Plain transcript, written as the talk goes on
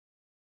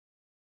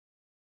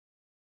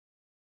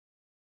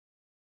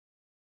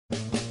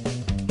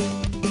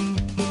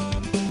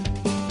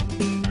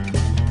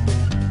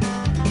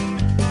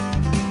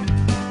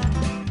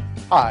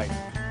Hi,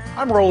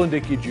 I'm Roland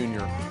Dickey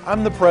Jr.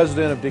 I'm the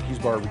president of Dickey's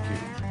Barbecue.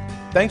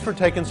 Thanks for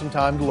taking some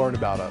time to learn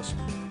about us.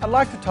 I'd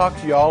like to talk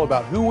to you all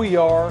about who we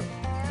are,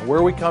 and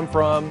where we come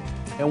from,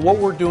 and what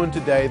we're doing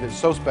today that's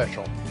so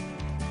special.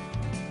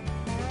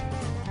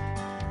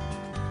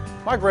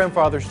 My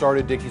grandfather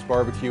started Dickey's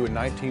Barbecue in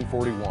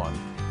 1941,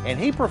 and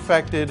he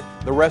perfected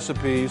the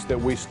recipes that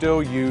we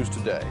still use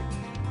today.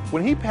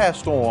 When he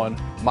passed on,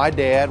 my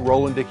dad,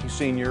 Roland Dickey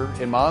Sr.,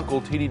 and my uncle,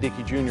 T.D.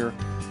 Dickey Jr.,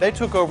 they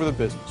took over the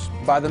business.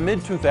 By the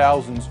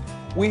mid-2000s,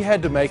 we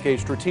had to make a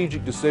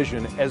strategic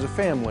decision as a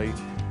family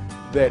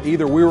that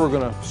either we were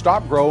going to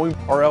stop growing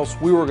or else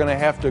we were going to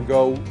have to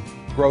go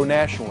grow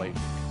nationally.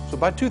 So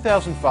by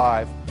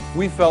 2005,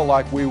 we felt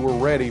like we were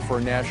ready for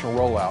a national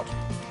rollout,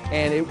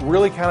 and it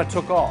really kind of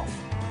took off.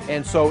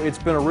 And so it's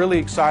been a really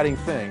exciting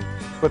thing.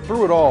 But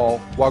through it all,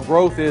 while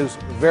growth is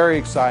very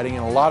exciting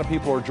and a lot of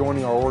people are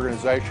joining our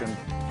organization,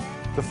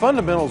 the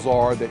fundamentals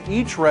are that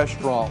each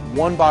restaurant,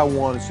 one by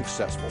one, is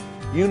successful.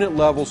 Unit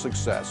level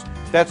success.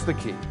 That's the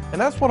key.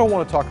 And that's what I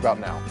want to talk about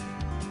now.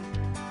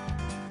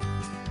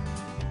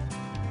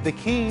 The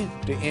key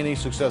to any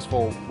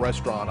successful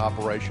restaurant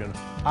operation,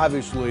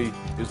 obviously,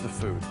 is the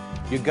food.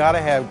 You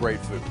gotta have great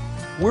food.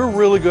 We're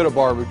really good at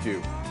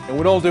barbecue, and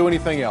we don't do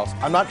anything else.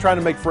 I'm not trying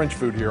to make French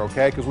food here,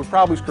 okay, because we'd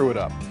probably screw it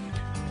up.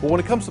 But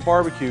when it comes to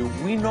barbecue,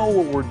 we know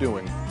what we're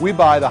doing. We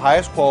buy the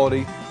highest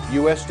quality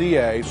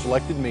USDA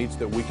selected meats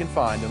that we can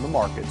find in the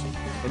markets,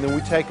 and then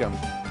we take them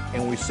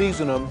and we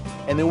season them,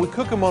 and then we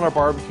cook them on our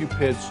barbecue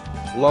pits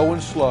low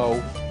and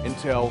slow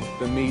until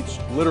the meats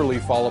literally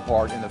fall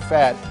apart and the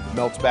fat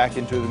melts back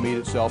into the meat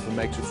itself and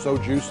makes it so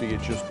juicy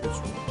it's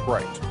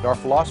great. Our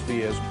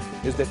philosophy is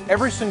that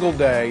every single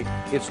day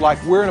it's like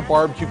we're in a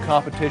barbecue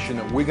competition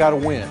that we got to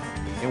win,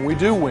 and we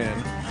do win.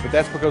 But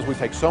that's because we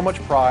take so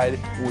much pride.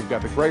 We've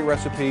got the great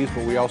recipes,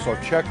 but we also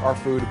check our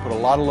food and put a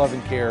lot of love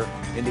and care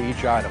into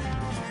each item.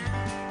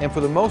 And for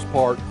the most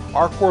part,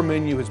 our core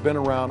menu has been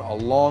around a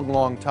long,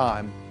 long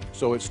time,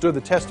 so it stood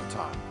the test of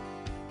time.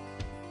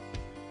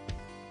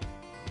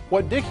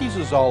 What Dickey's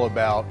is all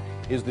about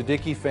is the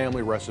Dickey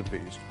family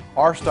recipes,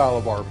 our style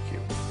of barbecue.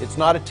 It's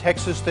not a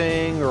Texas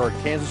thing or a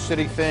Kansas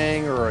City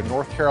thing or a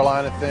North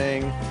Carolina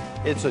thing.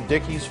 It's a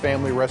Dickey's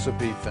family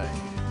recipe thing.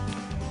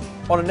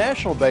 On a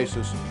national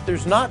basis,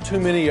 there's not too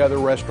many other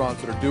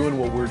restaurants that are doing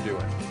what we're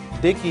doing.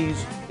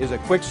 Dickey's is a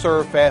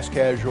quick-serve,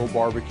 fast-casual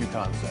barbecue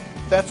concept.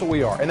 That's what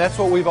we are, and that's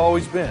what we've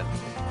always been.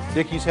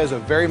 Dickey's has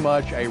very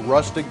much a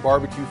rustic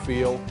barbecue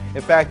feel.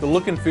 In fact, the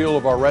look and feel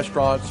of our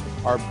restaurants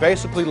are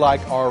basically like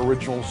our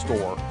original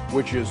store,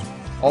 which is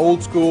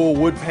old school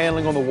wood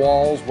paneling on the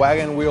walls,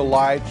 wagon wheel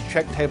lights,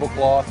 check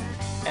tablecloth,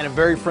 and a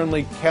very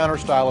friendly counter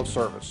style of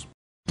service.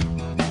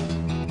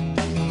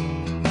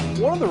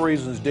 One of the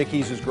reasons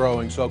Dickey's is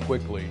growing so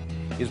quickly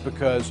is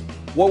because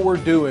what we're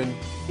doing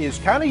is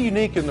kind of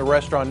unique in the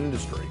restaurant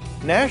industry.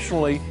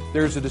 Nationally,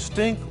 there's a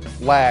distinct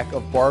lack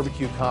of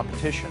barbecue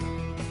competition.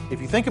 If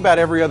you think about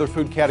every other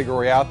food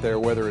category out there,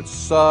 whether it's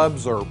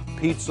subs or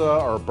pizza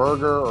or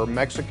burger or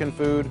Mexican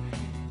food,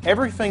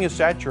 everything is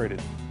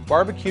saturated.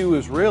 Barbecue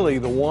is really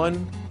the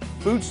one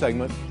food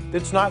segment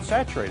that's not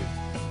saturated.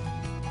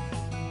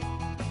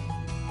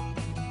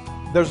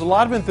 There's a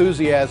lot of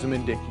enthusiasm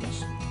in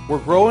Dickey's. We're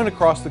growing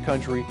across the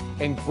country,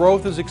 and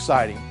growth is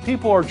exciting.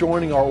 People are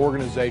joining our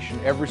organization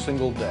every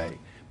single day.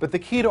 But the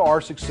key to our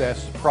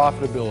success is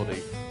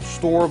profitability,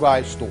 store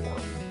by store.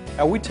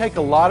 Now, we take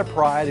a lot of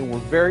pride, and we're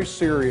very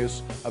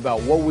serious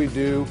about what we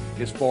do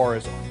as far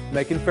as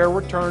making fair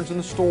returns in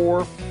the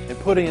store and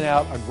putting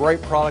out a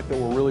great product that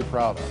we're really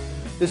proud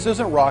of. This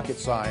isn't rocket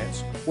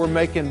science. We're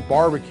making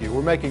barbecue.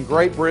 We're making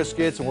great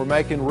briskets, and we're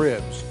making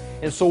ribs.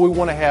 And so we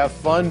want to have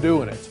fun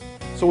doing it.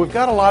 So we've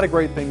got a lot of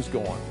great things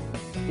going.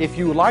 If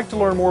you would like to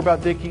learn more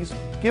about Dickey's,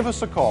 give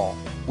us a call.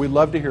 We'd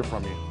love to hear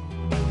from you.